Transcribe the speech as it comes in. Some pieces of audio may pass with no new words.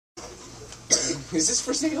Is this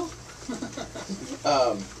for sale?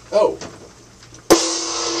 Oh.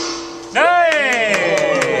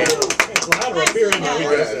 Hey! It's loud up here in Yeah,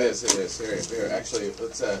 here. it is. Here. Actually,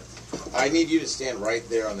 let's. I need you to stand right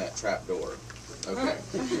there on that trap door. Okay.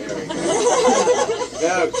 There we go.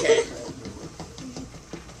 Okay.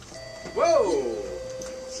 Whoa!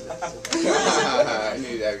 I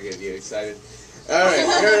knew that would get you excited. All right,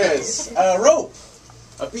 here it is. A rope,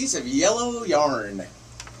 a piece of yellow yarn,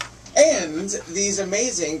 and these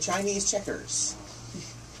amazing Chinese checkers.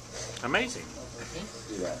 Amazing.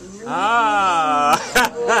 Do that. Ah.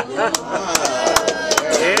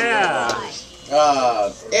 Yeah.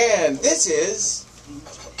 And this is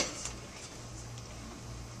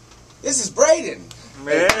Braden.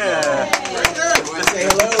 Yeah. Say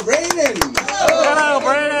hello, Braden. Hello,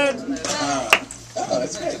 Brandon. Oh,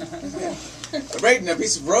 that's good. Braden, a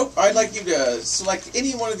piece of rope. I'd like you to select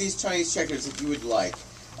any one of these Chinese checkers that you would like.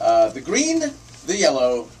 The green, the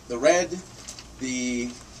yellow, the red,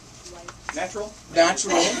 the Natural?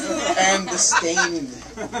 and the stained.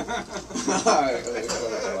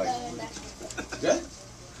 Good?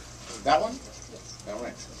 That one? All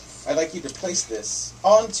right. I'd like you to place this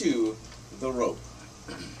onto the rope.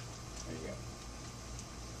 There you go.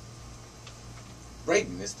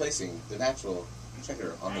 Braden is placing the natural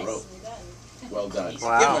checker on the rope. Well done.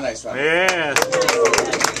 Wow. Give him a nice round. Yes.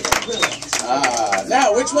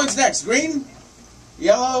 Now, which one's next? Green,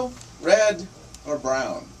 yellow, red, or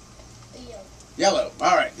brown? Yellow.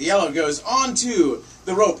 All right. The yellow goes onto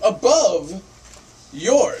the rope above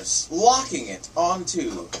yours, locking it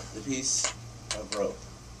onto the piece of rope.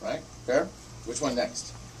 Right? Fair? Which one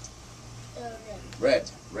next? Red.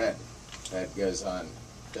 Red. Red goes on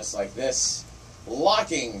just like this,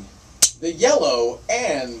 locking the yellow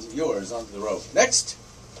and yours onto the rope. Next?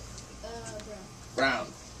 Brown.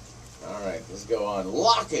 All right. Let's go on.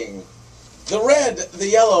 Locking the red, the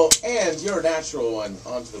yellow, and your natural one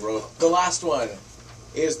onto the rope. The last one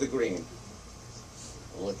is the green.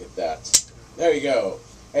 Look at that. There you go.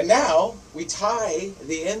 And now we tie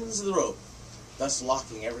the ends of the rope, thus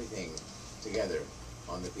locking everything together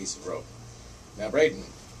on the piece of rope. Now, Braden,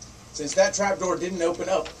 since that trapdoor didn't open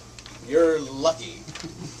up, you're lucky.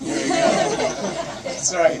 There you go.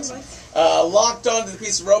 That's right. Locked onto the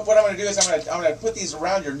piece of rope. What I'm going to do is I'm going to put these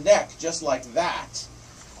around your neck just like that.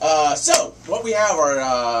 So, what we have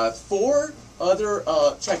are 4 other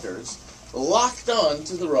checkers locked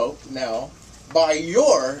onto the rope now by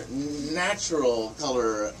your natural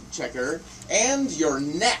color checker and your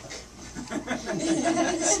neck.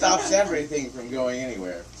 Stops everything from going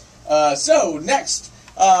anywhere. So, next,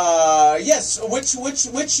 yes, which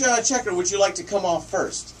checker would you like to come off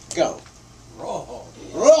first? Go. Rojo.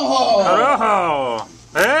 Rojo! Rojo.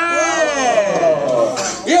 Hey!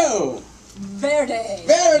 You! Verde.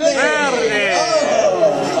 Verde! Verde!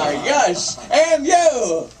 Oh my gosh! And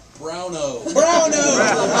you! Browno. Browno!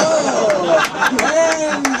 Oh!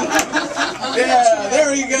 And yeah,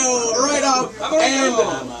 there you go, right up and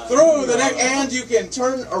through the neck. And you can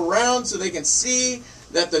turn around so they can see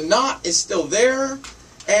that the knot is still there,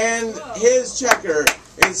 and his checker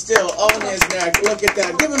is still on his neck. Look at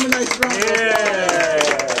that! Give him a nice round of applause. Yeah.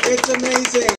 It's amazing.